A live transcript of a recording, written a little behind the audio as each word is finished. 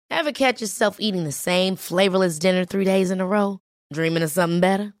Ever catch yourself eating the same flavorless dinner 3 days in a row? Dreaming of something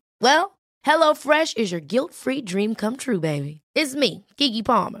better? Well, HelloFresh is your guilt-free dream come true, baby. It's me, Keke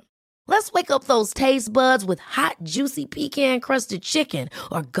Palmer. Let's wake up those taste buds with hot, juicy pecan-crusted chicken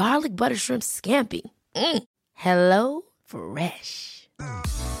or garlic butter shrimp scampi. Hello Fresh.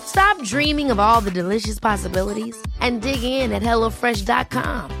 Stop dreaming of all the delicious possibilities and dig in at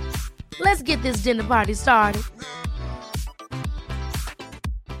HelloFresh.com. Let's get this dinner party started.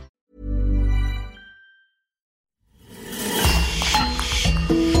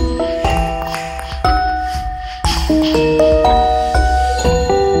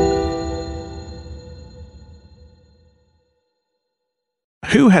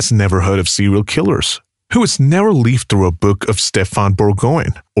 Who has never heard of serial killers? Who has never leafed through a book of Stefan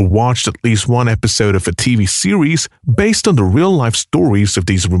Bourgoin or watched at least one episode of a TV series based on the real-life stories of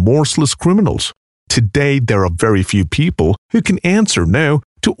these remorseless criminals? Today, there are very few people who can answer no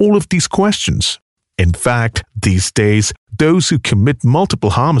to all of these questions. In fact, these days, those who commit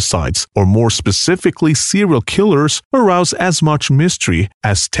multiple homicides, or more specifically serial killers, arouse as much mystery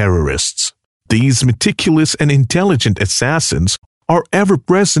as terrorists. These meticulous and intelligent assassins are ever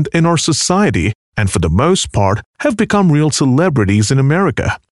present in our society and for the most part have become real celebrities in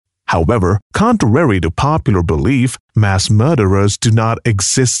America. However, contrary to popular belief, mass murderers do not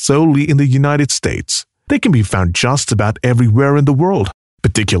exist solely in the United States. They can be found just about everywhere in the world,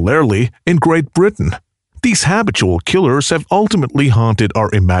 particularly in Great Britain. These habitual killers have ultimately haunted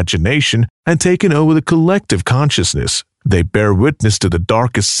our imagination and taken over the collective consciousness. They bear witness to the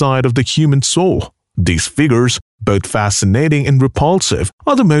darkest side of the human soul. These figures, both fascinating and repulsive,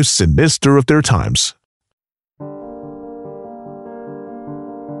 are the most sinister of their times.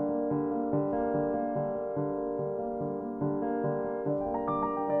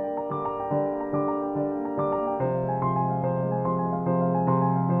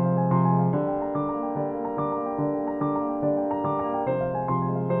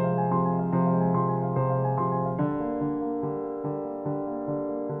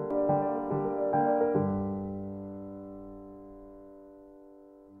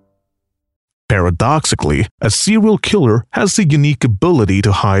 Paradoxically, a serial killer has the unique ability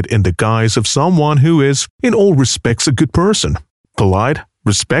to hide in the guise of someone who is, in all respects, a good person. Polite,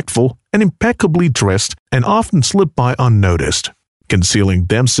 respectful, and impeccably dressed, and often slip by unnoticed, concealing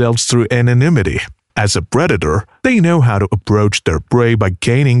themselves through anonymity. As a predator, they know how to approach their prey by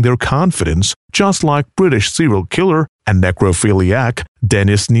gaining their confidence, just like British serial killer and necrophiliac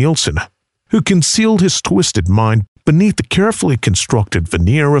Dennis Nielsen, who concealed his twisted mind beneath the carefully constructed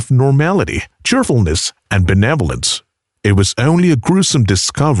veneer of normality, cheerfulness, and benevolence. It was only a gruesome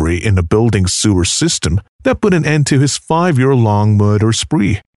discovery in a building sewer system that put an end to his 5-year-long murder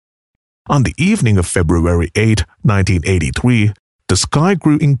spree. On the evening of February 8, 1983, the sky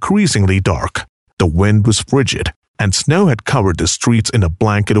grew increasingly dark. The wind was frigid, and snow had covered the streets in a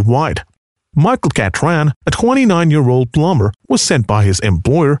blanket of white. Michael Catran, a 29-year-old plumber, was sent by his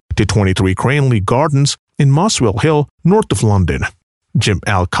employer to 23 Cranley Gardens in Muswell Hill, north of London. Jim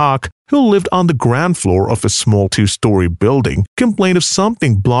Alcock, who lived on the ground floor of a small 2-story building, complained of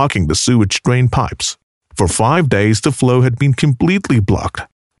something blocking the sewage drain pipes. For 5 days, the flow had been completely blocked.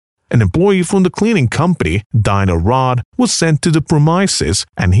 An employee from the cleaning company, Dinah Rod, was sent to the premises,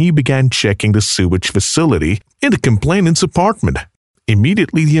 and he began checking the sewage facility in the complainant's apartment.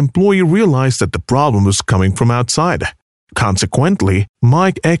 Immediately, the employee realized that the problem was coming from outside. Consequently,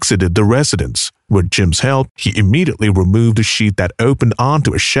 Mike exited the residence. With Jim's help, he immediately removed a sheet that opened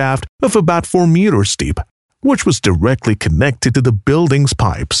onto a shaft of about 4 meters deep, which was directly connected to the building's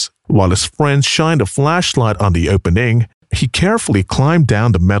pipes. While his friends shined a flashlight on the opening, he carefully climbed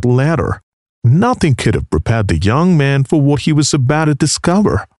down the metal ladder. Nothing could have prepared the young man for what he was about to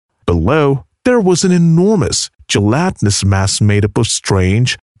discover. Below, there was an enormous, gelatinous mass made up of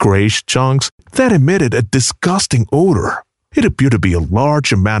strange, grayish chunks that emitted a disgusting odor. It appeared to be a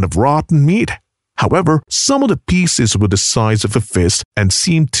large amount of rotten meat. However, some of the pieces were the size of a fist and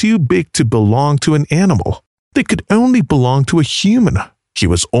seemed too big to belong to an animal. They could only belong to a human. He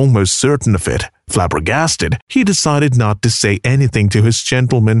was almost certain of it. Flabbergasted, he decided not to say anything to his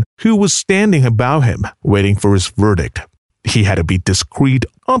gentleman who was standing above him, waiting for his verdict. He had to be discreet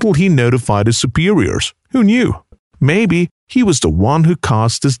until he notified his superiors, who knew. Maybe he was the one who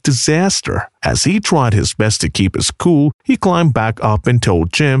caused this disaster. As he tried his best to keep his cool, he climbed back up and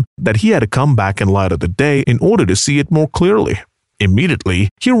told Jim that he had to come back in light of the day in order to see it more clearly. Immediately,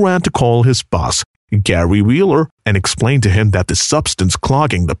 he ran to call his boss, Gary Wheeler, and explained to him that the substance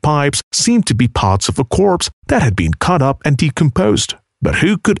clogging the pipes seemed to be parts of a corpse that had been cut up and decomposed. But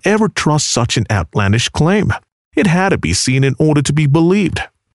who could ever trust such an outlandish claim? It had to be seen in order to be believed.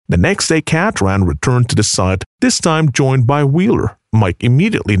 The next day, Catran returned to the site, this time joined by Wheeler. Mike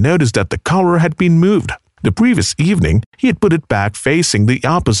immediately noticed that the cover had been moved. The previous evening, he had put it back facing the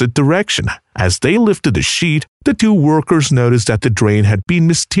opposite direction. As they lifted the sheet, the two workers noticed that the drain had been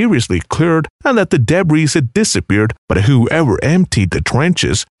mysteriously cleared and that the debris had disappeared, but whoever emptied the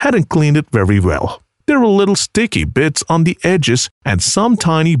trenches hadn't cleaned it very well. There were little sticky bits on the edges and some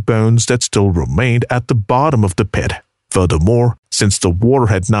tiny bones that still remained at the bottom of the pit. Furthermore, since the water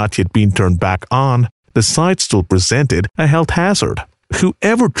had not yet been turned back on, the site still presented a health hazard.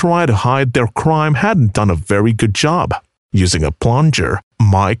 Whoever tried to hide their crime hadn't done a very good job. Using a plunger,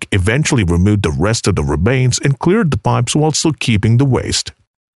 Mike eventually removed the rest of the remains and cleared the pipes while still keeping the waste.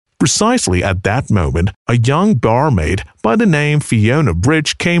 Precisely at that moment, a young barmaid by the name Fiona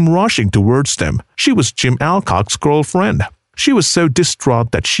Bridge came rushing towards them. She was Jim Alcock's girlfriend. She was so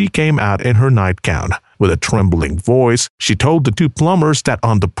distraught that she came out in her nightgown. With a trembling voice, she told the two plumbers that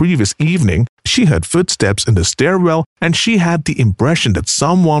on the previous evening, she heard footsteps in the stairwell and she had the impression that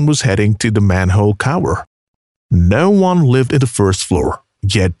someone was heading to the manhole cover. No one lived in the first floor,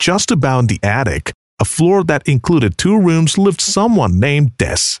 yet just above the attic, a floor that included 2 rooms, lived someone named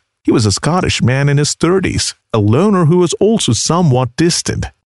Des. He was a Scottish man in his 30s, a loner who was also somewhat distant.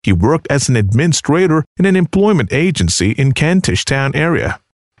 He worked as an administrator in an employment agency in Kentish Town area.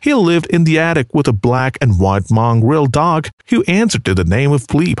 He lived in the attic with a black and white mongrel dog who answered to the name of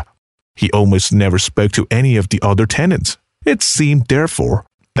Bleep. He almost never spoke to any of the other tenants. It seemed, therefore,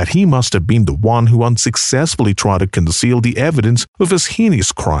 that he must have been the one who unsuccessfully tried to conceal the evidence of his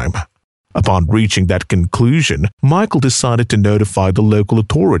heinous crime. Upon reaching that conclusion, Michael decided to notify the local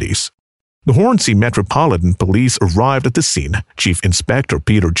authorities. The Hornsey Metropolitan Police arrived at the scene. Chief Inspector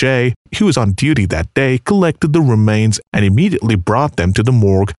Peter J., who was on duty that day, collected the remains and immediately brought them to the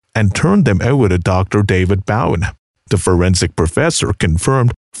morgue and turned them over to Dr. David Bowen. The forensic professor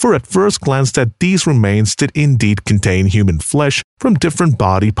confirmed for at first glance that these remains did indeed contain human flesh from different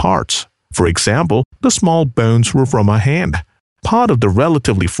body parts. For example, the small bones were from a hand. Part of the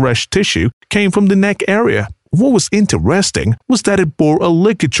relatively fresh tissue came from the neck area. What was interesting was that it bore a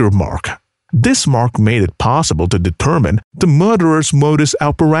ligature mark. This mark made it possible to determine the murderer's modus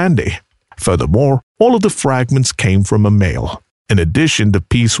operandi. Furthermore, all of the fragments came from a male. In addition, the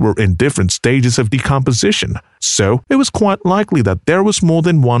pieces were in different stages of decomposition, so it was quite likely that there was more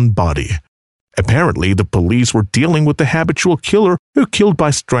than one body. Apparently, the police were dealing with the habitual killer who killed by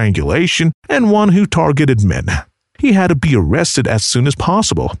strangulation and one who targeted men. He had to be arrested as soon as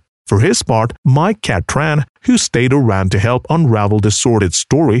possible. For his part, Mike Catran, who stayed around to help unravel the sordid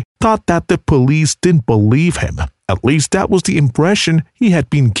story, thought that the police didn't believe him. At least that was the impression he had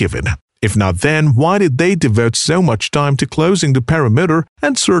been given. If not then, why did they devote so much time to closing the perimeter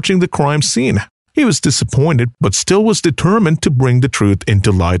and searching the crime scene? He was disappointed, but still was determined to bring the truth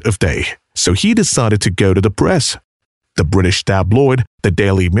into light of day. So he decided to go to the press. The British tabloid, the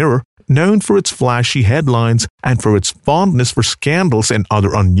Daily Mirror, known for its flashy headlines and for its fondness for scandals and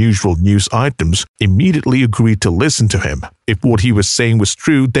other unusual news items, immediately agreed to listen to him. If what he was saying was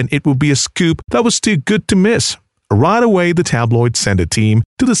true, then it would be a scoop that was too good to miss. Right away, the tabloid sent a team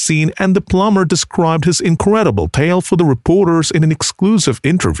to the scene and the plumber described his incredible tale for the reporters in an exclusive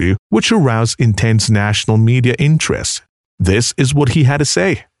interview which aroused intense national media interest. This is what he had to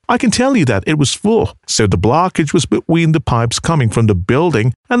say. I can tell you that it was full, so the blockage was between the pipes coming from the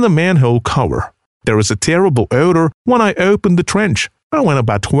building and the manhole cover. There was a terrible odor when I opened the trench. I went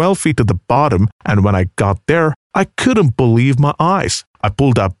about 12 feet to the bottom, and when I got there, I couldn't believe my eyes. I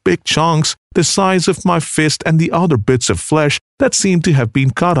pulled out big chunks, the size of my fist, and the other bits of flesh that seemed to have been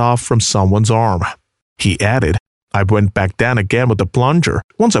cut off from someone's arm. He added, I went back down again with the plunger.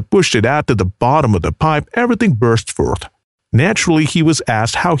 Once I pushed it out to the bottom of the pipe, everything burst forth. Naturally, he was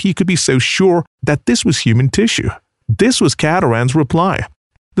asked how he could be so sure that this was human tissue. This was Catran's reply.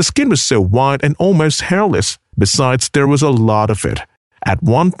 The skin was so white and almost hairless. Besides, there was a lot of it. At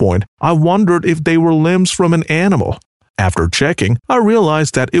one point, I wondered if they were limbs from an animal. After checking, I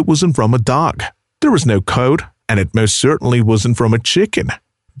realized that it wasn't from a dog. There was no coat, and it most certainly wasn't from a chicken.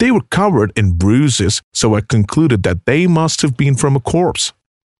 They were covered in bruises, so I concluded that they must have been from a corpse.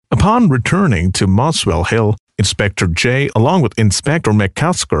 Upon returning to Muswell Hill, Inspector J, along with Inspector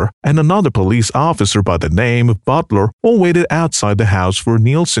McCusker and another police officer by the name of Butler, all waited outside the house for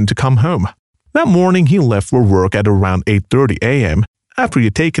Nielsen to come home. That morning, he left for work at around 8:30 a.m. after he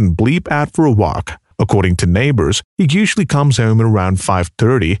had taken Bleep out for a walk. According to neighbors, he usually comes home at around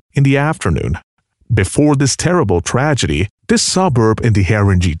 5:30 in the afternoon. Before this terrible tragedy, this suburb in the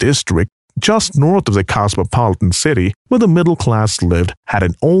Haringey district, just north of the cosmopolitan city where the middle class lived, had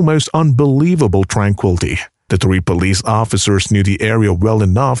an almost unbelievable tranquility. The three police officers knew the area well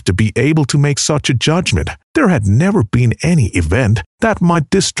enough to be able to make such a judgment. There had never been any event that might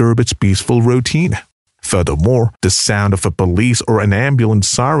disturb its peaceful routine. Furthermore, the sound of a police or an ambulance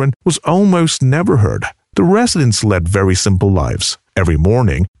siren was almost never heard. The residents led very simple lives. Every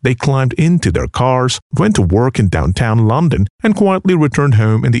morning, they climbed into their cars, went to work in downtown London, and quietly returned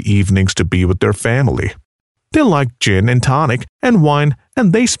home in the evenings to be with their family. They liked gin and tonic and wine,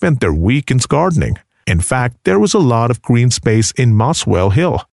 and they spent their weekends gardening. In fact, there was a lot of green space in Muswell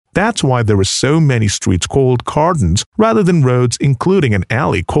Hill. That's why there were so many streets called Gardens rather than roads, including an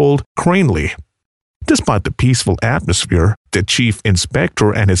alley called Cranley. Despite the peaceful atmosphere, the chief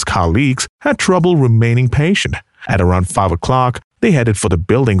inspector and his colleagues had trouble remaining patient. At around 5 o'clock, they headed for the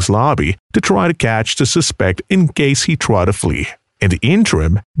building's lobby to try to catch the suspect in case he tried to flee. In the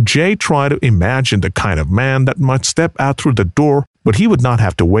interim, Jay tried to imagine the kind of man that might step out through the door, but he would not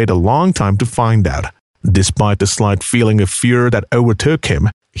have to wait a long time to find out. Despite the slight feeling of fear that overtook him,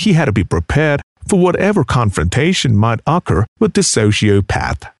 he had to be prepared for whatever confrontation might occur with the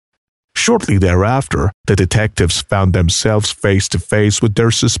sociopath. Shortly thereafter, the detectives found themselves face to face with their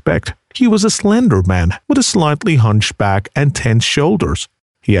suspect. He was a slender man with a slightly hunched back and tense shoulders.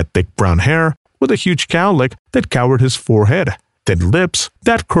 He had thick brown hair with a huge cowlick that covered his forehead, thin lips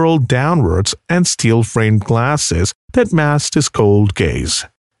that curled downwards, and steel-framed glasses that masked his cold gaze.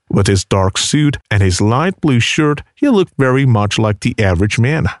 With his dark suit and his light blue shirt, he looked very much like the average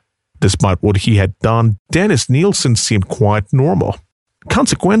man. Despite what he had done, Dennis Nielsen seemed quite normal.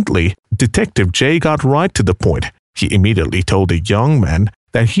 Consequently, Detective Jay got right to the point. He immediately told the young man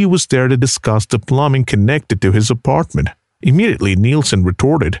that he was there to discuss the plumbing connected to his apartment. Immediately, Nielsen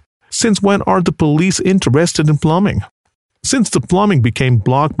retorted, "Since when are the police interested in plumbing?" "Since the plumbing became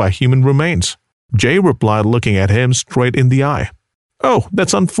blocked by human remains," Jay replied, looking at him straight in the eye. "Oh,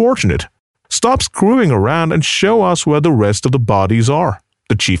 that's unfortunate. Stop screwing around and show us where the rest of the bodies are,"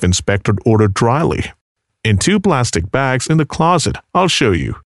 the chief inspector ordered dryly. "In 2 plastic bags in the closet, I'll show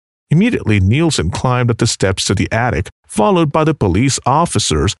you." Immediately, Nielsen climbed up the steps to the attic, followed by the police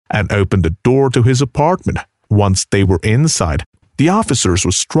officers, and opened the door to his apartment. Once they were inside, the officers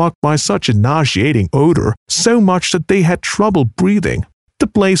were struck by such a nauseating odor, so much that they had trouble breathing. The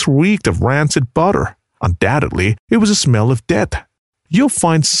place reeked of rancid butter. Undoubtedly, it was a smell of death. "You'll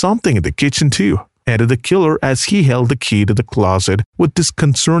find something in the kitchen too," added the killer as he held the key to the closet with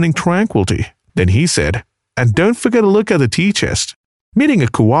disconcerting tranquility. Then he said, "And don't forget to look at the tea chest." Meeting a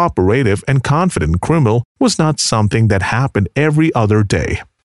cooperative and confident criminal was not something that happened every other day,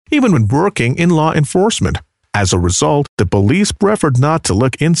 even when working in law enforcement. As a result, the police preferred not to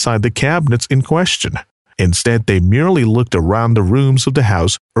look inside the cabinets in question. Instead, they merely looked around the rooms of the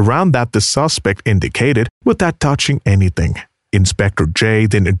house around that the suspect indicated without touching anything. Inspector Jay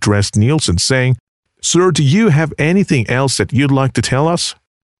then addressed Nielsen, saying, "Sir, do you have anything else that you'd like to tell us?"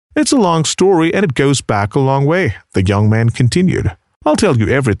 "It's a long story and it goes back a long way," the young man continued. "I'll tell you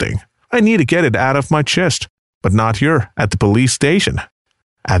everything. I need to get it out of my chest, but not here at the police station."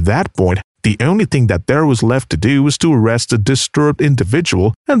 At that point, the only thing that there was left to do was to arrest the disturbed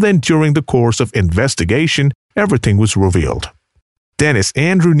individual, and then during the course of investigation, everything was revealed. "Dennis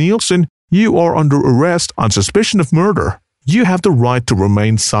Andrew Nielsen, you are under arrest on suspicion of murder. You have the right to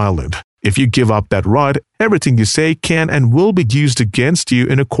remain silent. If you give up that right, everything you say can and will be used against you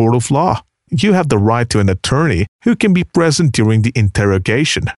in a court of law. You have the right to an attorney who can be present during the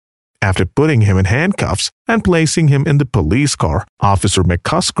interrogation." After putting him in handcuffs and placing him in the police car, Officer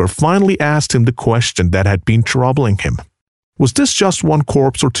McCusker finally asked him the question that had been troubling him. "Was this just one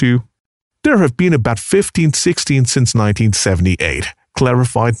corpse or two?" "There have been about 15-16 since 1978,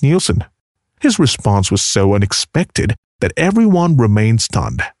 clarified Nielsen. His response was so unexpected that everyone remained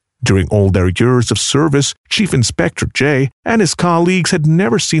stunned. During all their years of service, Chief Inspector Jay and his colleagues had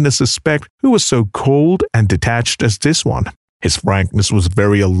never seen a suspect who was so cold and detached as this one. His frankness was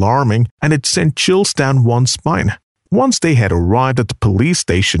very alarming, and it sent chills down one's spine. Once they had arrived at the police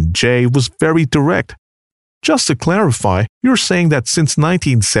station, Jay was very direct. "Just to clarify, you're saying that since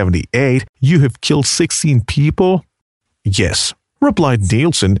 1978, you have killed 16 people?" "Yes," replied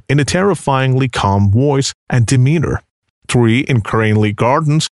Nielsen in a terrifyingly calm voice and demeanor. 3 in Cranley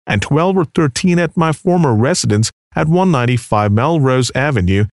Gardens and 12 or 13 at my former residence at 195 Melrose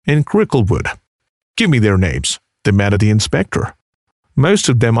Avenue in Cricklewood." "Give me their names," demanded the inspector. "Most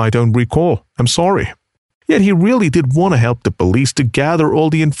of them I don't recall, I'm sorry." Yet he really did want to help the police to gather all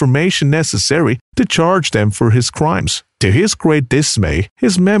the information necessary to charge them for his crimes. To his great dismay,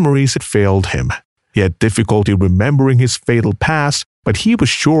 his memories had failed him. He had difficulty remembering his fatal past, but he was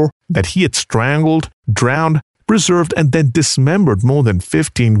sure that he had strangled, drowned, preserved, and then dismembered more than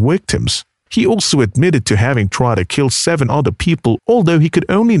 15 victims. He also admitted to having tried to kill 7 other people, although he could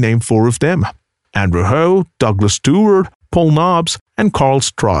only name 4 of them: Andrew Ho, Douglas Stewart, Paul Nobbs, and Carl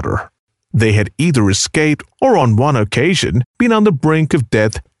Strotter. They had either escaped or on one occasion been on the brink of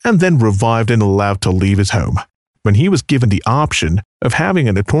death and then revived and allowed to leave his home. When he was given the option of having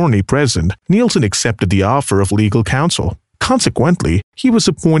an attorney present, Nielsen accepted the offer of legal counsel. Consequently, he was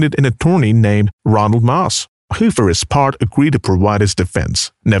appointed an attorney named Ronald Moss, who for his part agreed to provide his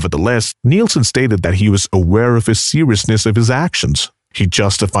defense. Nevertheless, Nielsen stated that he was aware of the seriousness of his actions. He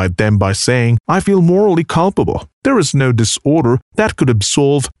justified them by saying, "I feel morally culpable. There is no disorder that could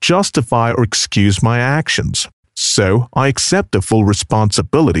absolve, justify, or excuse my actions. So, I accept the full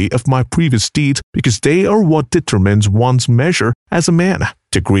responsibility of my previous deeds because they are what determines one's measure as a man,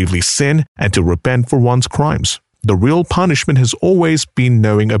 to gravely sin and to repent for one's crimes. The real punishment has always been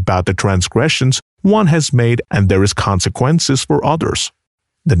knowing about the transgressions one has made and there is consequences for others."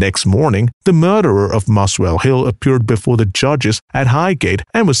 The next morning, the murderer of Muswell Hill appeared before the judges at Highgate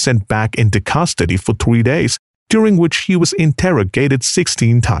and was sent back into custody for 3 days, during which he was interrogated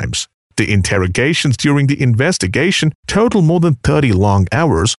 16 times. The interrogations during the investigation totaled more than 30 long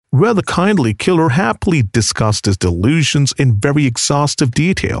hours, where the kindly killer happily discussed his delusions in very exhaustive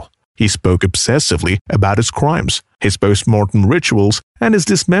detail. He spoke obsessively about his crimes, his post-mortem rituals, and his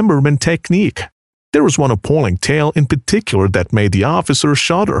dismemberment technique. There was one appalling tale in particular that made the officer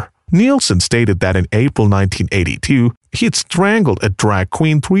shudder. Nielsen stated that in April 1982, he had strangled a drag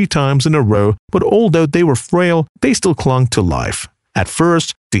queen 3 times in a row, but although they were frail, they still clung to life. At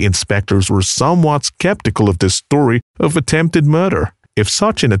first, the inspectors were somewhat skeptical of this story of attempted murder. If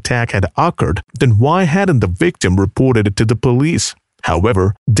such an attack had occurred, then why hadn't the victim reported it to the police?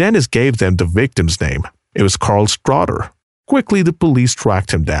 However, Dennis gave them the victim's name. It was Carl Strotter. Quickly, the police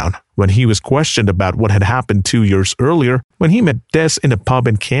tracked him down. When he was questioned about what had happened 2 years earlier, when he met Des in a pub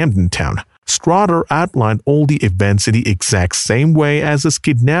in Camden Town, Strotter outlined all the events in the exact same way as his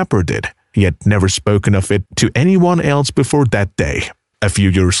kidnapper did. He had never spoken of it to anyone else before that day. A few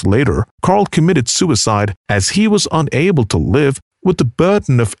years later, Carl committed suicide as he was unable to live with the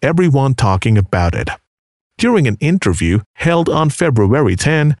burden of everyone talking about it. During an interview held on February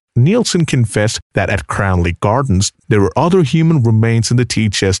 10, Nielsen confessed that at Cranley Gardens there were other human remains in the tea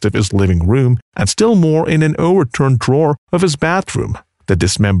chest of his living room and still more in an overturned drawer of his bathroom. The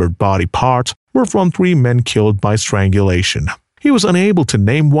dismembered body parts were from 3 men killed by strangulation. He was unable to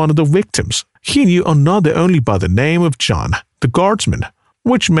name one of the victims. He knew another only by the name of John, the guardsman,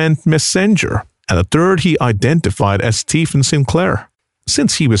 which meant messenger, and a third he identified as Stephen Sinclair.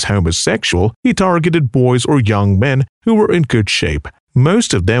 Since he was homosexual, he targeted boys or young men who were in good shape.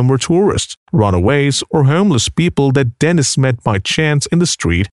 Most of them were tourists, runaways, or homeless people that Dennis met by chance in the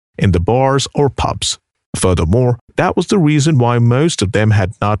street, in the bars or pubs. Furthermore, that was the reason why most of them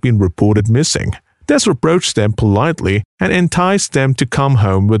had not been reported missing. Des approached them politely and enticed them to come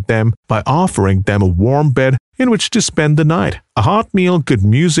home with them by offering them a warm bed in which to spend the night, a hot meal, good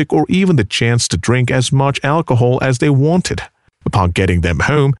music, or even the chance to drink as much alcohol as they wanted. Upon getting them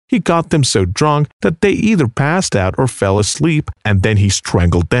home, he got them so drunk that they either passed out or fell asleep, and then he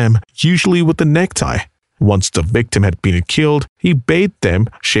strangled them, usually with a necktie. Once the victim had been killed, he bathed them,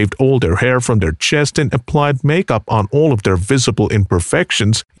 shaved all their hair from their chest, and applied makeup on all of their visible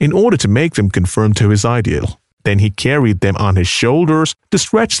imperfections in order to make them conform to his ideal. Then he carried them on his shoulders to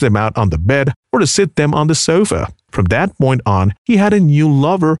stretch them out on the bed or to sit them on the sofa. From that point on, he had a new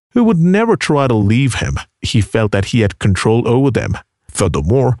lover who would never try to leave him. He felt that he had control over them.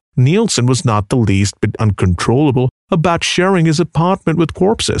 Furthermore, Nielsen was not the least bit uncontrollable about sharing his apartment with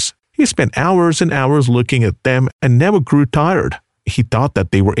corpses. He spent hours and hours looking at them and never grew tired. He thought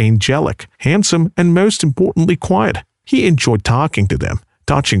that they were angelic, handsome, and most importantly quiet. He enjoyed talking to them,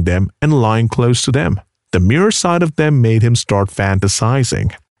 touching them, and lying close to them. The mere sight of them made him start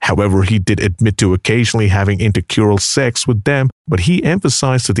fantasizing. However, he did admit to occasionally having intercurrent sex with them, but he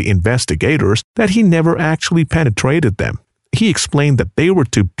emphasized to the investigators that he never actually penetrated them. He explained that they were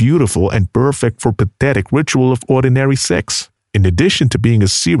too beautiful and perfect for pathetic ritual of ordinary sex. In addition to being a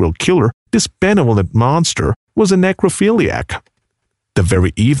serial killer, this benevolent monster was a necrophiliac. The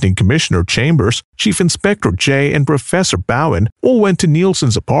very evening Commissioner Chambers, Chief Inspector Jay, and Professor Bowen all went to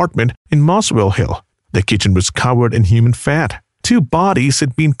Nielsen's apartment in Muswell Hill. The kitchen was covered in human fat. 2 bodies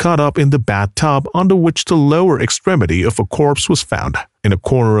had been cut up in the bathtub under which the lower extremity of a corpse was found. In a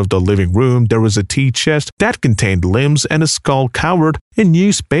corner of the living room there was a tea chest that contained limbs and a skull covered in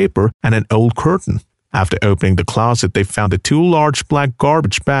newspaper and an old curtain. After opening the closet, they found the 2 large black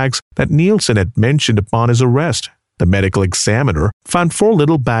garbage bags that Nielsen had mentioned upon his arrest. The medical examiner found 4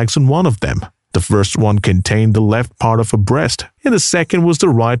 little bags in one of them. The first one contained the left part of a breast, in the second was the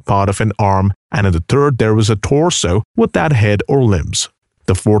right part of an arm, and in the third there was a torso without head or limbs.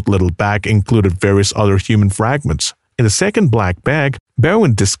 The fourth little bag included various other human fragments. In the second black bag,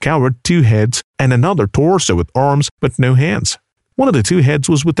 Bowen discovered 2 heads and another torso with arms but no hands. One of the 2 heads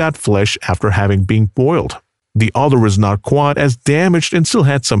was without flesh after having been boiled. The other was not quite as damaged and still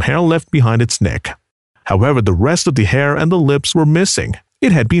had some hair left behind its neck. However, the rest of the hair and the lips were missing.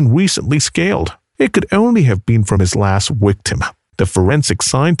 It had been recently scaled. It could only have been from his last victim. The forensic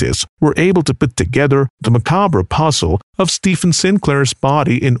scientists were able to put together the macabre puzzle of Stephen Sinclair's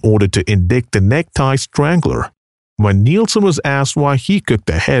body in order to indict the necktie strangler. When Nielsen was asked why he cooked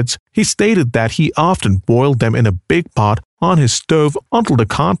the heads, he stated that he often boiled them in a big pot on his stove until the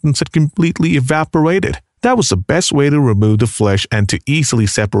contents had completely evaporated. That was the best way to remove the flesh and to easily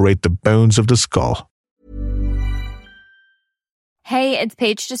separate the bones of the skull. Hey, it's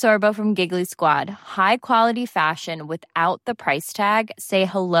Paige DeSorbo from Giggly Squad. High quality fashion without the price tag. Say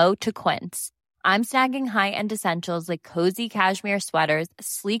hello to Quince. I'm snagging high-end essentials like cozy cashmere sweaters,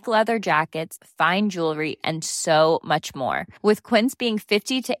 sleek leather jackets, fine jewelry, and so much more. With Quince being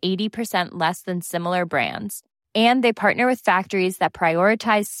 50 to 80% less than similar brands. And they partner with factories that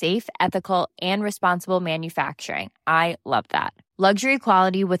prioritize safe, ethical, and responsible manufacturing. I love that. Luxury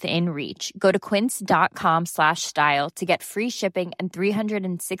quality within reach. Go to quince.com/style to get free shipping and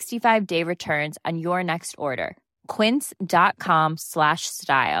 365-day returns on your next order.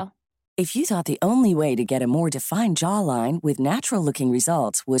 Quince.com/style. If you thought the only way to get a more defined jawline with natural-looking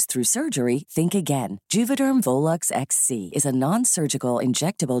results was through surgery, think again. Juvederm Volux XC is a non-surgical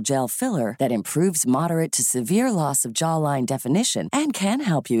injectable gel filler that improves moderate to severe loss of jawline definition and can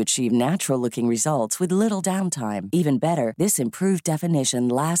help you achieve natural-looking results with little downtime. Even better, this improved definition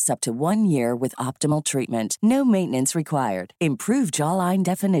lasts up to 1 year with optimal treatment. No maintenance required. Improve jawline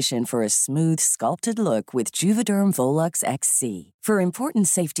definition for a smooth, sculpted look with Juvederm Volux XC. For important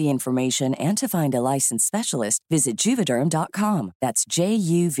safety information and to find a licensed specialist, visit Juvederm.com. That's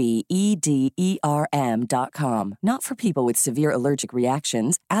JUVEDERM.com. Not for people with severe allergic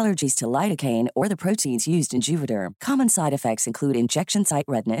reactions, allergies to lidocaine, or the proteins used in Juvederm. Common side effects include injection site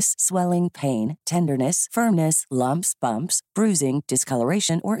redness, swelling, pain, tenderness, firmness, lumps, bumps, bruising,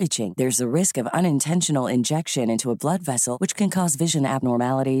 discoloration, or itching. There's a risk of unintentional injection into a blood vessel, which can cause vision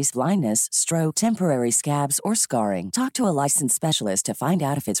abnormalities, blindness, stroke, temporary scabs, or scarring. Talk to a licensed specialist to find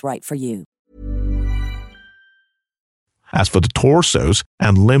out if it's right for you. As for the torsos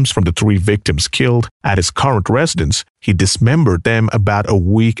and limbs from the 3 victims killed at his current residence, he dismembered them about a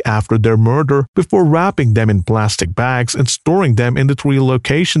week after their murder before wrapping them in plastic bags and storing them in the 3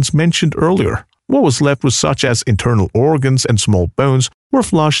 locations mentioned earlier. What was left was such as internal organs and small bones were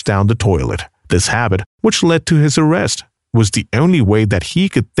flushed down the toilet. This habit, which led to his arrest, was the only way that he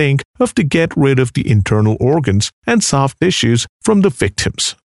could think of to get rid of the internal organs and soft tissues from the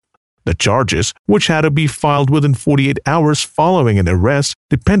victims. The charges, which had to be filed within 48 hours following an arrest,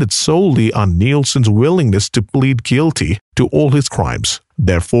 depended solely on Nielsen's willingness to plead guilty to all his crimes.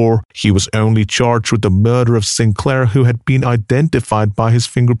 Therefore, he was only charged with the murder of Sinclair, who had been identified by his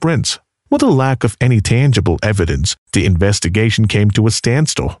fingerprints. With a lack of any tangible evidence, the investigation came to a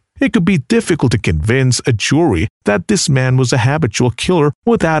standstill. It could be difficult to convince a jury that this man was a habitual killer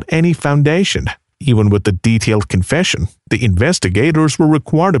without any foundation. Even with the detailed confession, the investigators were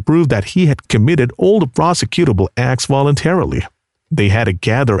required to prove that he had committed all the prosecutable acts voluntarily. They had to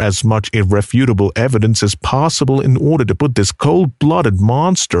gather as much irrefutable evidence as possible in order to put this cold-blooded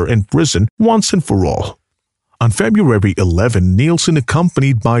monster in prison once and for all. On February 11, Nielsen,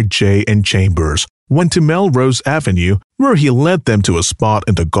 accompanied by Jay and Chambers, went to Melrose Avenue, where he led them to a spot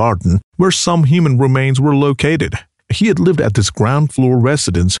in the garden where some human remains were located. He had lived at this ground-floor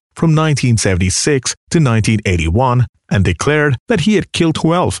residence from 1976 to 1981 and declared that he had killed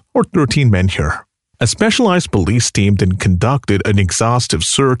 12 or 13 men here. A specialized police team then conducted an exhaustive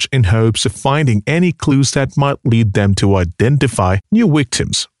search in hopes of finding any clues that might lead them to identify new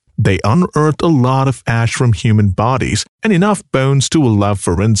victims. They unearthed a lot of ash from human bodies and enough bones to allow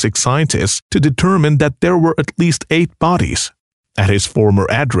forensic scientists to determine that there were at least 8 bodies. At his former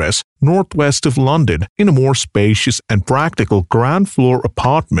address, northwest of London, in a more spacious and practical ground-floor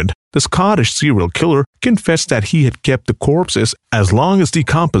apartment, the Scottish serial killer confessed that he had kept the corpses as long as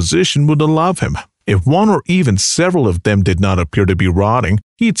decomposition would allow him. If one or even several of them did not appear to be rotting,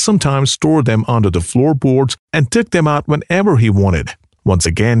 he'd sometimes store them under the floorboards and took them out whenever he wanted. Once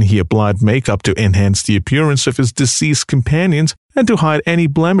again, he applied makeup to enhance the appearance of his deceased companions and to hide any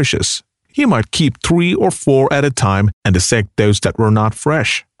blemishes. He might keep 3 or 4 at a time and dissect those that were not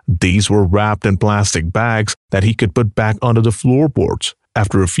fresh. These were wrapped in plastic bags that he could put back under the floorboards.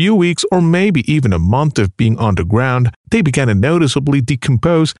 After a few weeks or maybe even a month of being underground, they began to noticeably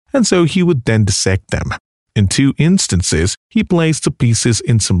decompose, and so he would then dissect them. In 2 instances, he placed the pieces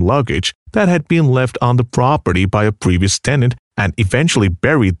in some luggage that had been left on the property by a previous tenant and eventually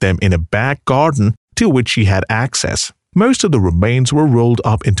buried them in a back garden to which he had access. Most of the remains were rolled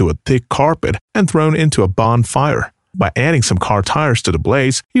up into a thick carpet and thrown into a bonfire. By adding some car tires to the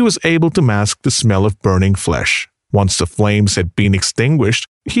blaze, he was able to mask the smell of burning flesh. Once the flames had been extinguished,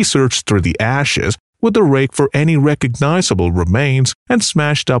 he searched through the ashes with a rake for any recognizable remains and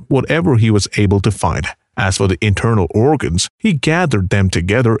smashed up whatever he was able to find. As for the internal organs, he gathered them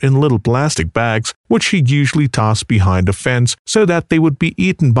together in little plastic bags, which he usually tossed behind a fence so that they would be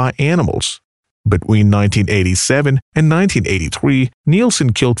eaten by animals. Between 1987 and 1983,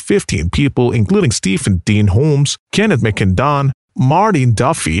 Nielsen killed 15 people, including Stephen Dean Holmes, Kenneth McKendon, Martine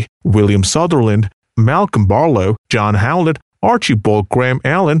Duffy, William Sutherland, Malcolm Barlow, John Howlett, Archibald Graham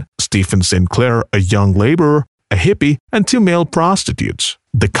Allen, Stephen Sinclair, a young laborer, a hippie, and 2 male prostitutes.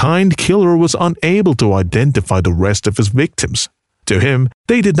 The kind killer was unable to identify the rest of his victims. To him,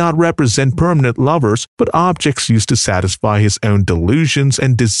 they did not represent permanent lovers, but objects used to satisfy his own delusions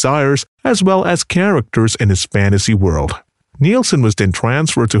and desires, as well as characters in his fantasy world. Nielsen was then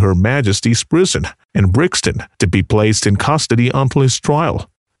transferred to Her Majesty's Prison in Brixton to be placed in custody until his trial.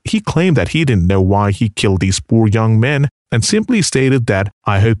 He claimed that he didn't know why he killed these poor young men and simply stated that,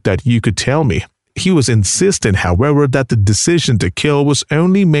 "I hope that you could tell me." He was insistent, however, that the decision to kill was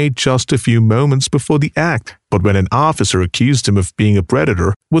only made just a few moments before the act. But when an officer accused him of being a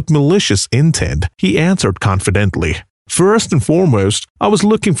predator with malicious intent, he answered confidently, "First and foremost, I was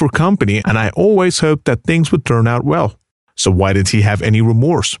looking for company and I always hoped that things would turn out well. So why did he have any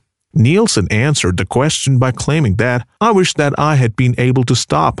remorse?" Nielsen answered the question by claiming that, "I wish that I had been able to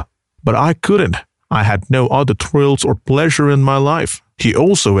stop, but I couldn't. I had no other thrills or pleasure in my life." He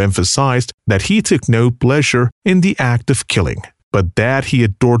also emphasized that he took no pleasure in the act of killing, but that he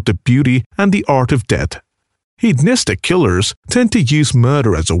adored the beauty and the art of death. Hedonistic killers tend to use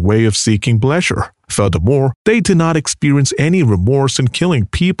murder as a way of seeking pleasure. Furthermore, they do not experience any remorse in killing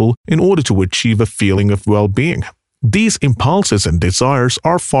people in order to achieve a feeling of well-being. These impulses and desires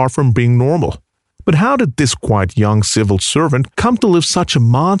are far from being normal. But how did this quite young civil servant come to live such a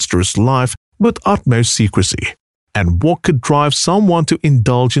monstrous life with utmost secrecy? And what could drive someone to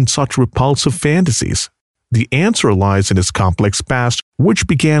indulge in such repulsive fantasies? The answer lies in his complex past, which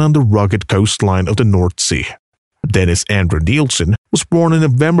began on the rugged coastline of the North Sea. Dennis Andrew Nielsen was born on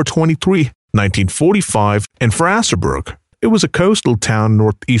November 23, 1945, in Fraserburgh. It was a coastal town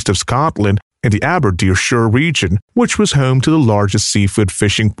northeast of Scotland in the Aberdeenshire region, which was home to the largest seafood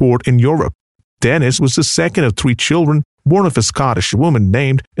fishing port in Europe. Dennis was the second of 3 children, born of a Scottish woman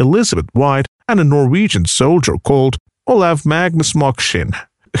named Elizabeth White and a Norwegian soldier called Olav Magnus Mokshin,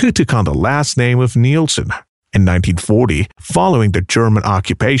 who took on the last name of Nielsen. In 1940, following the German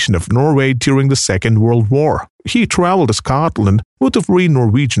occupation of Norway during the Second World War, he traveled to Scotland with the Free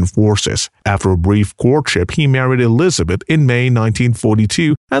Norwegian Forces. After a brief courtship, he married Elizabeth in May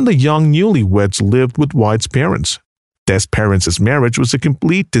 1942, and the young newlyweds lived with White's parents. Des parents' marriage was a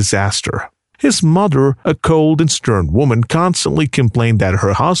complete disaster. His mother, a cold and stern woman, constantly complained that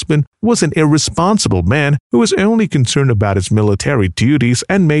her husband was an irresponsible man who was only concerned about his military duties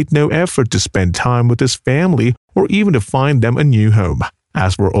and made no effort to spend time with his family or even to find them a new home.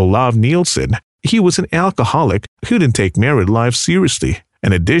 As for Olav Nielsen, he was an alcoholic who didn't take married life seriously.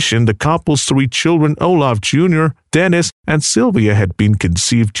 In addition, the couple's 3 children, Olav Jr., Dennis, and Sylvia, had been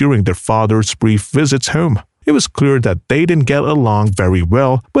conceived during their father's brief visits home. It was clear that they didn't get along very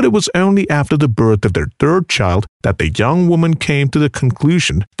well, but it was only after the birth of their 3rd child that the young woman came to the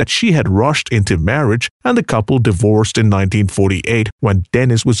conclusion that she had rushed into marriage, and the couple divorced in 1948 when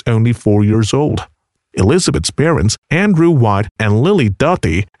Dennis was only 4 years old. Elizabeth's parents, Andrew White and Lily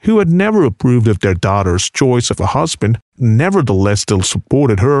Dutty, who had never approved of their daughter's choice of a husband, nevertheless still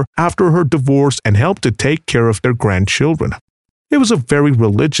supported her after her divorce and helped to take care of their grandchildren. It was a very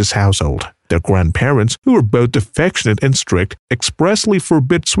religious household. Their grandparents, who were both affectionate and strict, expressly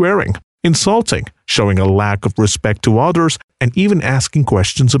forbid swearing, insulting, showing a lack of respect to others, and even asking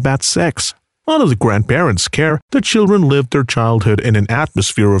questions about sex. Under the grandparents' care, the children lived their childhood in an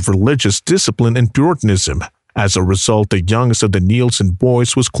atmosphere of religious discipline and Puritanism. As a result, the youngest of the Nielsen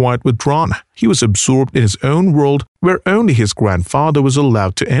boys was quite withdrawn. He was absorbed in his own world, where only his grandfather was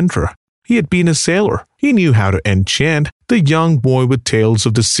allowed to enter. He had been a sailor. He knew how to enchant the young boy with tales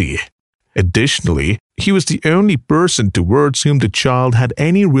of the sea. Additionally, he was the only person towards whom the child had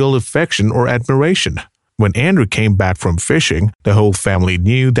any real affection or admiration. When Andrew came back from fishing, the whole family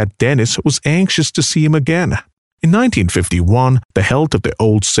knew that Dennis was anxious to see him again. In 1951, the health of the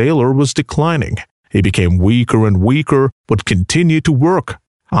old sailor was declining. He became weaker and weaker, but continued to work.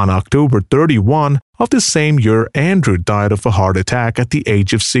 On October 31 of the same year, Andrew died of a heart attack at the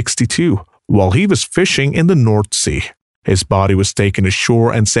age of 62, while he was fishing in the North Sea. His body was taken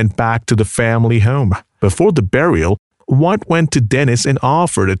ashore and sent back to the family home. Before the burial, White went to Dennis and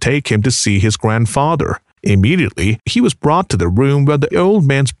offered to take him to see his grandfather. Immediately, he was brought to the room where the old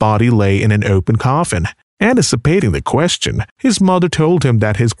man's body lay in an open coffin. Anticipating the question, his mother told him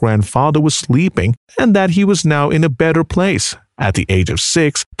that his grandfather was sleeping and that he was now in a better place. At the age of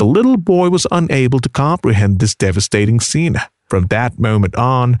 6, the little boy was unable to comprehend this devastating scene. From that moment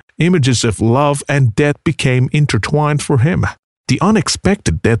on, images of love and death became intertwined for him. The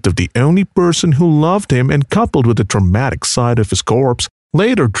unexpected death of the only person who loved him, and coupled with the traumatic sight of his corpse,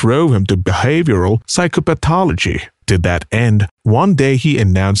 later drove him to behavioral psychopathology. To that end, one day he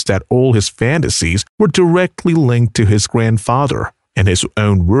announced that all his fantasies were directly linked to his grandfather. In his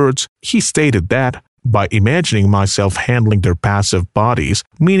own words, he stated that, by imagining myself handling their passive bodies,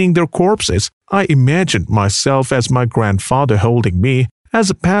 meaning their corpses, I imagined myself as my grandfather holding me as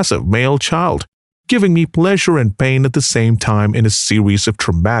a passive male child, giving me pleasure and pain at the same time in a series of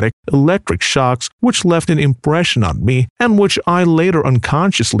traumatic electric shocks which left an impression on me and which I later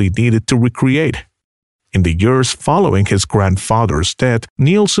unconsciously needed to recreate. In the years following his grandfather's death,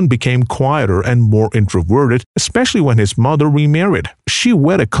 Nielsen became quieter and more introverted, especially when his mother remarried. She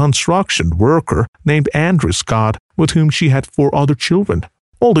wed a construction worker named Andrew Scott, with whom she had 4 other children.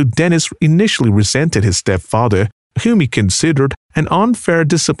 Although Dennis initially resented his stepfather, whom he considered an unfair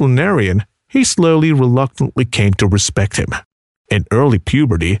disciplinarian, he slowly, reluctantly came to respect him. In early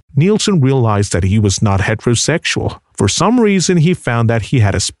puberty, Nielsen realized that he was not heterosexual. For some reason, he found that he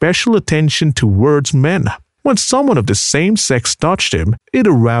had a special attention towards men. When someone of the same sex touched him, it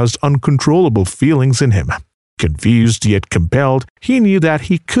aroused uncontrollable feelings in him. Confused yet compelled, he knew that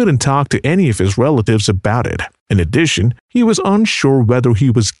he couldn't talk to any of his relatives about it. In addition, he was unsure whether he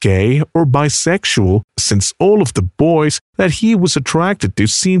was gay or bisexual, since all of the boys that he was attracted to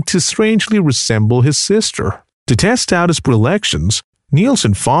seemed to strangely resemble his sister. To test out his predilections,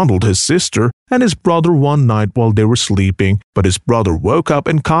 Nielsen fondled his sister and his brother one night while they were sleeping, but his brother woke up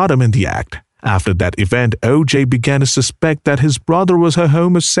and caught him in the act. After that event, OJ began to suspect that his brother was a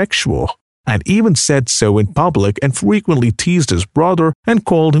homosexual, and even said so in public and frequently teased his brother and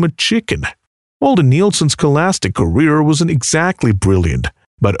called him a chicken. Although Nielsen's scholastic career wasn't exactly brilliant,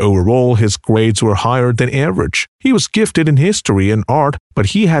 but overall his grades were higher than average. He was gifted in history and art, but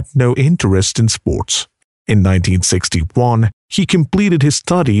he had no interest in sports. In 1961, he completed his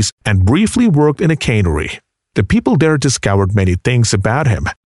studies and briefly worked in a cannery. The people there discovered many things about him,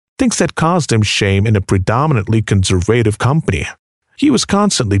 things that caused him shame in a predominantly conservative company. He was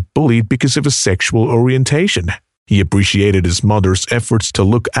constantly bullied because of his sexual orientation. He appreciated his mother's efforts to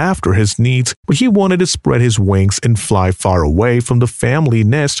look after his needs, but he wanted to spread his wings and fly far away from the family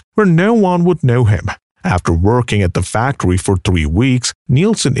nest where no one would know him. After working at the factory for 3 weeks,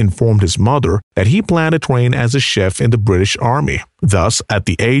 Nielsen informed his mother that he planned to train as a chef in the British Army. Thus, at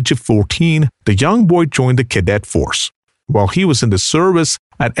the age of 14, the young boy joined the cadet force. While he was in the service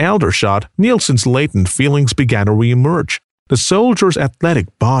at Aldershot, Nielsen's latent feelings began to reemerge. The soldiers'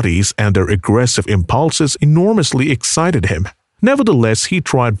 athletic bodies and their aggressive impulses enormously excited him. Nevertheless, he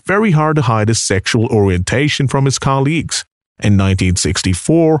tried very hard to hide his sexual orientation from his colleagues. In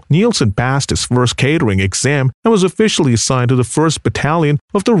 1964, Nielsen passed his first catering exam and was officially assigned to the 1st Battalion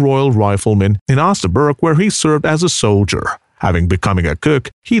of the Royal Riflemen in Osterburg, where he served as a soldier. Having become a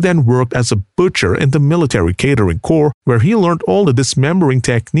cook, he then worked as a butcher in the military catering corps, where he learned all the dismembering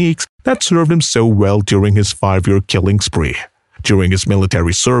techniques that served him so well during his 5-year killing spree. During his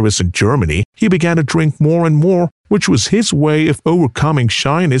military service in Germany, he began to drink more and more, which was his way of overcoming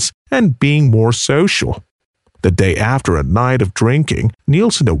shyness and being more social. The day after a night of drinking,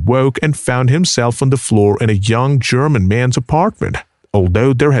 Nielsen awoke and found himself on the floor in a young German man's apartment.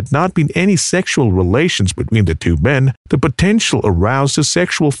 Although there had not been any sexual relations between the two men, the potential aroused his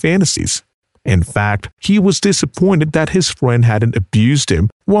sexual fantasies. In fact, he was disappointed that his friend hadn't abused him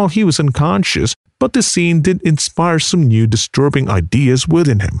while he was unconscious, but the scene did inspire some new disturbing ideas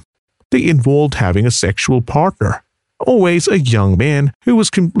within him. They involved having a sexual partner, always a young man who was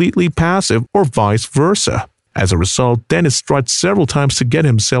completely passive or vice versa. As a result, Dennis tried several times to get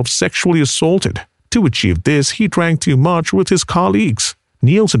himself sexually assaulted. To achieve this, he drank too much with his colleagues.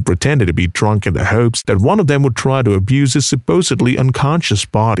 Nielsen pretended to be drunk in the hopes that one of them would try to abuse his supposedly unconscious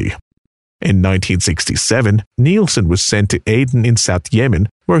body. In 1967, Nielsen was sent to Aden in South Yemen,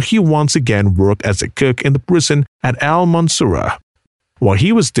 where he once again worked as a cook in the prison at Al-Mansourah. While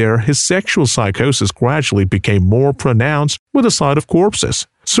he was there, his sexual psychosis gradually became more pronounced with the sight of corpses.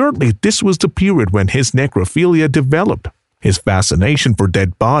 Certainly, this was the period when his necrophilia developed. His fascination for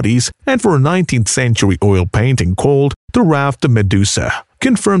dead bodies and for a 19th century oil painting called The Raft of Medusa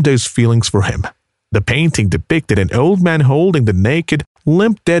confirmed those feelings for him. The painting depicted an old man holding the naked,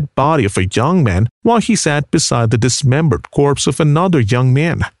 limp dead body of a young man while he sat beside the dismembered corpse of another young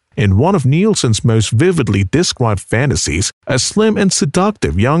man. In one of Nielsen's most vividly described fantasies, a slim and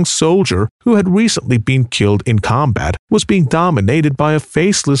seductive young soldier who had recently been killed in combat was being dominated by a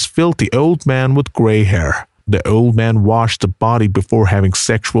faceless, filthy old man with gray hair. The old man washed the body before having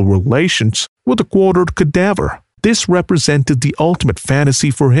sexual relations with the quartered cadaver. This represented the ultimate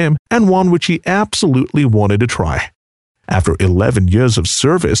fantasy for him and one which he absolutely wanted to try. After 11 years of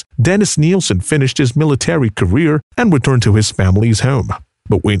service, Dennis Nielsen finished his military career and returned to his family's home.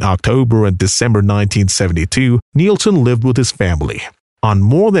 Between October and December 1972, Nielsen lived with his family. On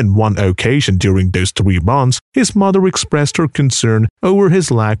more than one occasion during those 3 months, his mother expressed her concern over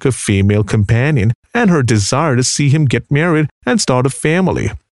his lack of female companion and her desire to see him get married and start a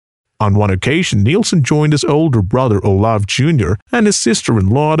family. On one occasion, Nielsen joined his older brother Olav Jr. and his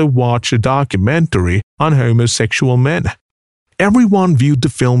sister-in-law to watch a documentary on homosexual men. Everyone viewed the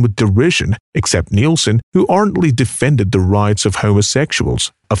film with derision, except Nielsen, who ardently defended the rights of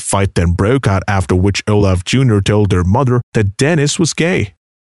homosexuals. A fight then broke out, after which Olav Jr. told their mother that Dennis was gay.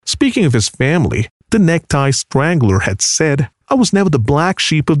 Speaking of his family, the Necktie Strangler had said, "I was never the black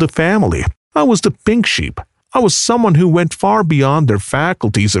sheep of the family. I was the pink sheep. I was someone who went far beyond their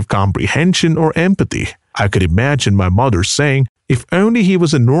faculties of comprehension or empathy. I could imagine my mother saying, if only he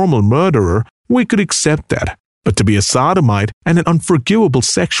was a normal murderer, we could accept that. But to be a sodomite and an unforgivable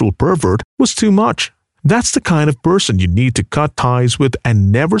sexual pervert was too much. That's the kind of person you need to cut ties with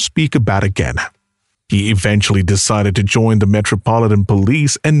and never speak about again." He eventually decided to join the Metropolitan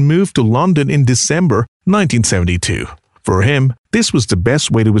Police and moved to London in December 1972. For him, this was the best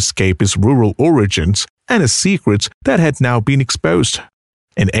way to escape his rural origins and his secrets that had now been exposed.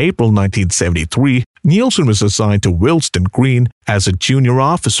 In April 1973, Nielsen was assigned to Willesden Green as a junior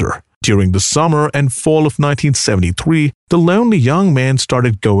officer. During the summer and fall of 1973, the lonely young man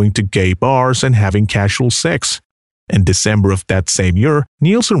started going to gay bars and having casual sex. In December of that same year,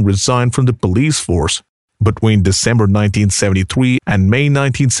 Nielsen resigned from the police force. Between December 1973 and May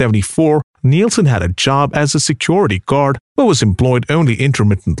 1974, Nielsen had a job as a security guard but was employed only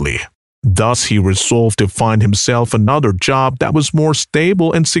intermittently. Thus, he resolved to find himself another job that was more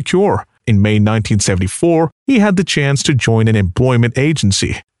stable and secure. In May 1974, he had the chance to join an employment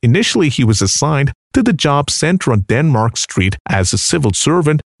agency. Initially, he was assigned to the job center on Denmark Street as a civil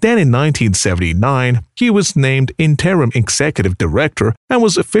servant. Then in 1979, he was named interim executive director and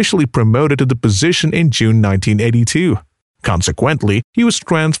was officially promoted to the position in June 1982. Consequently, he was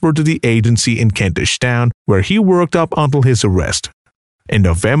transferred to the agency in Kentish Town, where he worked up until his arrest. In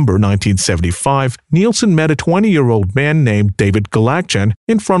November 1975, Nielsen met a 20-year-old man named David Galakjan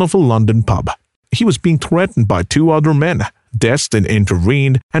in front of a London pub. He was being threatened by 2 other men. Destin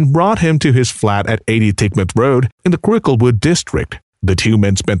intervened and brought him to his flat at 80 Tigmouth Road in the Cricklewood district. The 2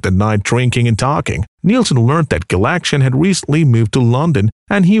 men spent the night drinking and talking. Nielsen learned that Galakjan had recently moved to London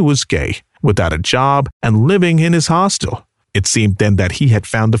and he was gay, without a job and living in his hostel. It seemed then that he had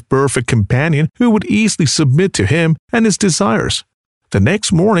found the perfect companion who would easily submit to him and his desires. The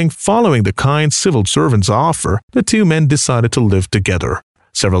next morning, following the kind civil servant's offer, the 2 men decided to live together.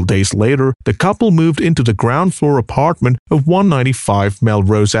 Several days later, the couple moved into the ground floor apartment of 195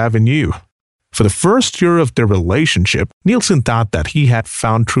 Melrose Avenue. For the first year of their relationship, Nielsen thought that he had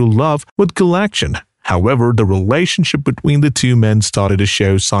found true love with Galakjan. However, the relationship between the 2 men started to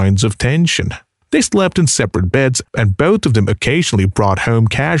show signs of tension. They slept in separate beds, and both of them occasionally brought home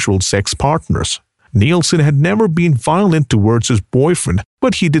casual sex partners. Nielsen had never been violent towards his boyfriend,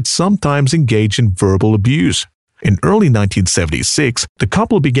 but he did sometimes engage in verbal abuse. In early 1976, the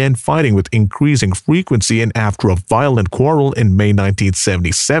couple began fighting with increasing frequency, and after a violent quarrel in May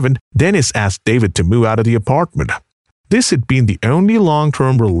 1977, Dennis asked David to move out of the apartment. This had been the only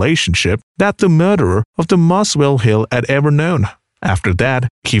long-term relationship that the murderer of the Muswell Hill had ever known. After that,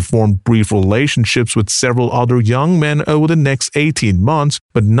 he formed brief relationships with several other young men over the next 18 months,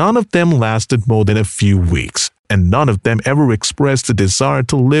 but none of them lasted more than a few weeks, and none of them ever expressed a desire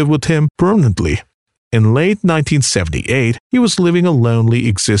to live with him permanently. In late 1978, he was living a lonely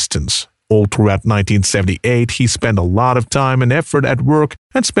existence. All throughout 1978, he spent a lot of time and effort at work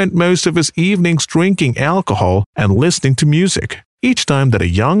and spent most of his evenings drinking alcohol and listening to music. Each time that a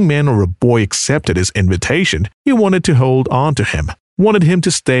young man or a boy accepted his invitation, he wanted to hold on to him, wanted him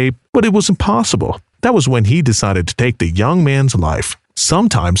to stay, but it was impossible. That was when he decided to take the young man's life.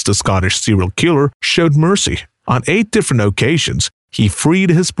 Sometimes the Scottish serial killer showed mercy. On 8 different occasions, he freed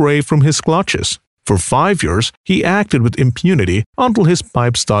his prey from his clutches. For 5 years, he acted with impunity until his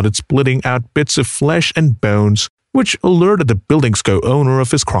pipe started splitting out bits of flesh and bones, which alerted the building's co-owner of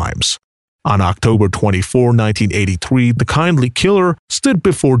his crimes. On October 24, 1983, the kindly killer stood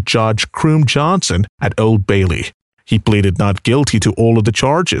before Judge Croom Johnson at Old Bailey. He pleaded not guilty to all of the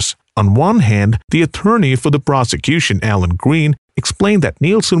charges. On one hand, the attorney for the prosecution, Alan Green, explained that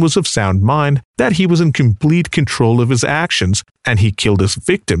Nielsen was of sound mind, that he was in complete control of his actions, and he killed his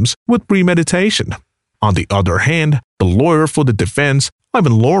victims with premeditation. On the other hand, the lawyer for the defense,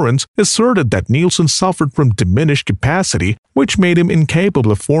 Ivan Lawrence, asserted that Nielsen suffered from diminished capacity, which made him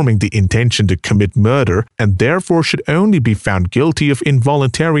incapable of forming the intention to commit murder and therefore should only be found guilty of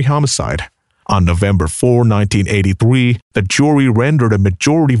involuntary homicide. On November 4, 1983, the jury rendered a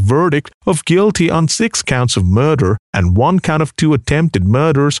majority verdict of guilty on 6 counts of murder and 1 count of 2 attempted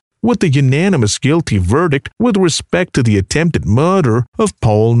murders, with the unanimous guilty verdict with respect to the attempted murder of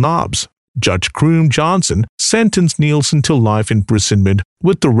Paul Nobbs. Judge Croom Johnson sentenced Nielsen to life imprisonment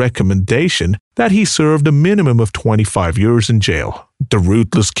with the recommendation that he served a minimum of 25 years in jail. The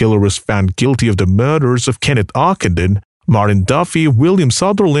ruthless killer was found guilty of the murders of Kenneth Ockenden, Martin Duffy, William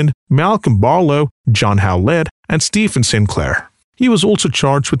Sutherland, Malcolm Barlow, John Howlett, and Stephen Sinclair. He was also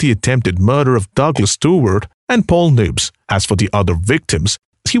charged with the attempted murder of Douglas Stewart and Paul Nobbs. As for the other victims,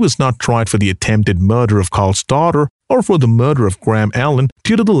 he was not tried for the attempted murder of Carl Stoddard or for the murder of Graham Allen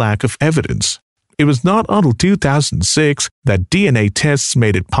due to the lack of evidence. It was not until 2006 that DNA tests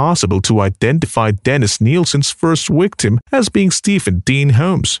made it possible to identify Dennis Nielsen's first victim as being Stephen Dean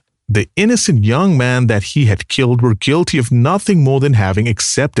Holmes. The innocent young man that he had killed were guilty of nothing more than having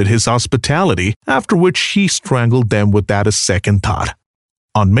accepted his hospitality, after which he strangled them without a second thought.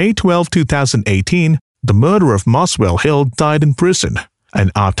 On May 12, 2018, the murderer of Muswell Hill died in prison.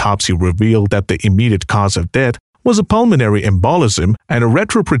 An autopsy revealed that the immediate cause of death was a pulmonary embolism and a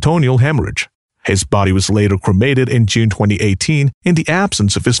retroperitoneal hemorrhage. His body was later cremated in June 2018 in the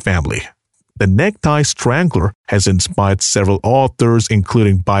absence of his family. The Necktie Strangler has inspired several authors,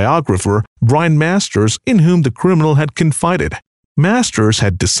 including biographer Brian Masters, in whom the criminal had confided. Masters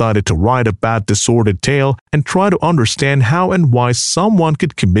had decided to write about this sordid tale and try to understand how and why someone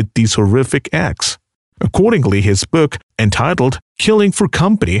could commit these horrific acts. Accordingly, his book, entitled Killing for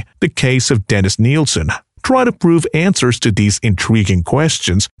Company: The Case of Dennis Nielsen, tried to prove answers to these intriguing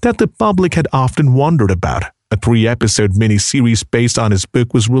questions that the public had often wondered about. A 3-episode miniseries based on his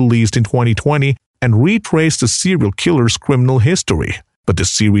book was released in 2020 and retraced the serial killer's criminal history, but the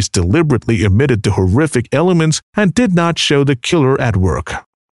series deliberately omitted the horrific elements and did not show the killer at work.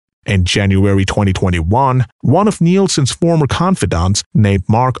 In January 2021, one of Nielsen's former confidants, named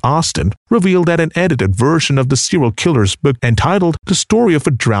Mark Austin, revealed that an edited version of the serial killer's book entitled The Story of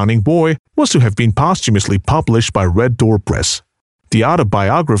a Drowning Boy was to have been posthumously published by Red Door Press. The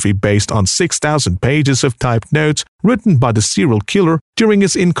autobiography, based on 6,000 pages of typed notes written by the serial killer during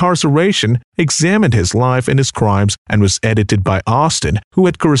his incarceration, examined his life and his crimes and was edited by Austin, who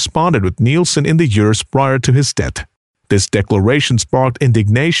had corresponded with Nielsen in the years prior to his death. This declaration sparked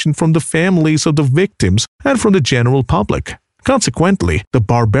indignation from the families of the victims and from the general public. Consequently, the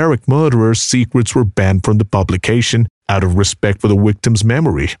barbaric murderer's secrets were banned from the publication out of respect for the victim's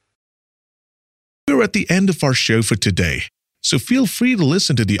memory. We're at the end of our show for today, so feel free to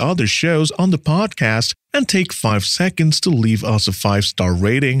listen to the other shows on the podcast and take 5 seconds to leave us a 5-star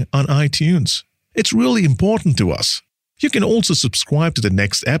rating on iTunes. It's really important to us. You can also subscribe to the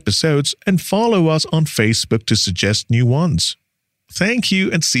next episodes and follow us on Facebook to suggest new ones. Thank you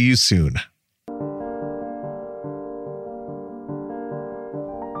and see you soon.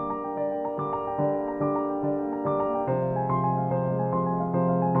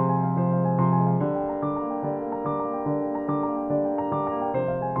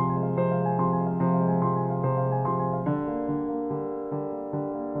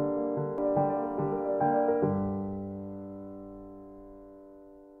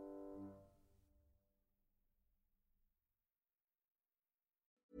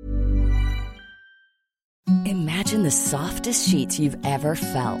 Imagine the softest sheets you've ever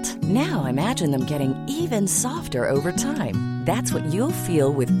felt. Now imagine them getting even softer over time. That's what you'll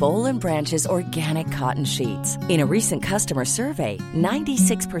feel with Boll & Branch's organic cotton sheets. In a recent customer survey,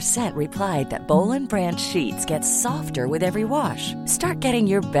 96% replied that Boll & Branch sheets get softer with every wash. Start getting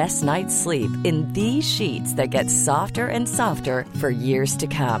your best night's sleep in these sheets that get softer and softer for years to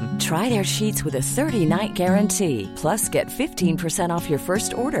come. Try their sheets with a 30-night guarantee. Plus, get 15% off your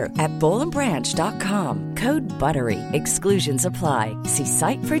first order at bollandbranch.com. Code BUTTERY. Exclusions apply. See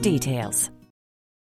site for details.